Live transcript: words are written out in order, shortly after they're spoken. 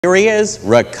Here he is,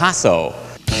 Ricasso.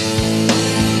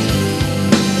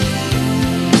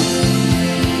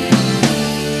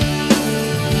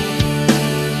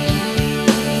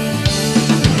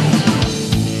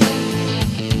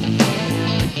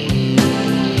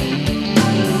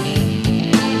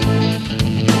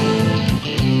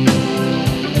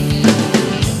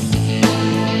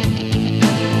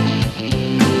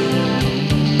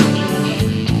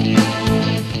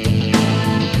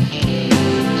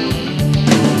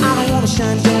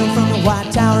 Shine down from the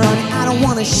white tower on it. I don't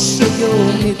wanna shake your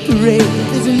hit parade.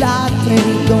 There's a lot of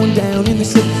pain going down in the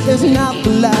city. There's an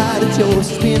awful lot of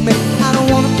choices being made. I don't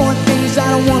wanna point fingers,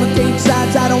 I don't wanna take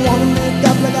sides. I don't wanna make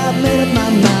up like I've made up my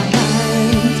mind.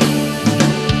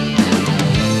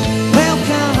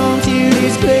 Welcome to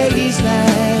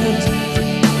Disgraceland,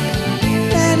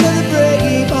 land of the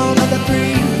brave, home of the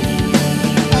free.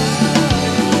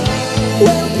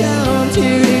 Welcome to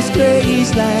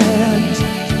Disgraceland.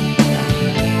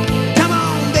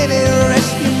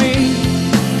 Rescue me.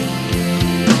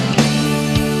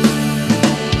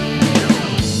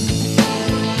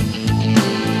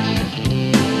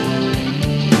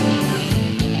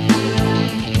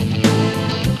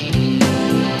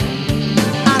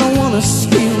 I don't wanna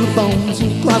steal the bones in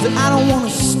your closet. I don't wanna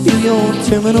steal your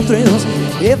terminal thrills.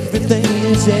 Everything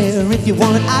is there if you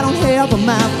want it. I don't have a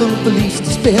mouth full of police to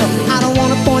spill. I don't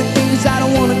wanna point fingers. I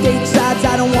don't wanna take sides.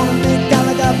 I don't wanna make out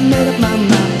like I've made up my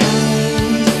mind.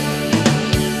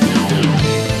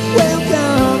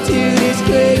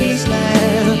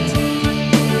 Disgraceland,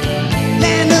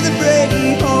 land of the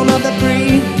brave, home of the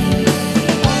free.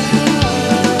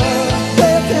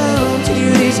 Welcome to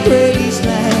Disgraceland.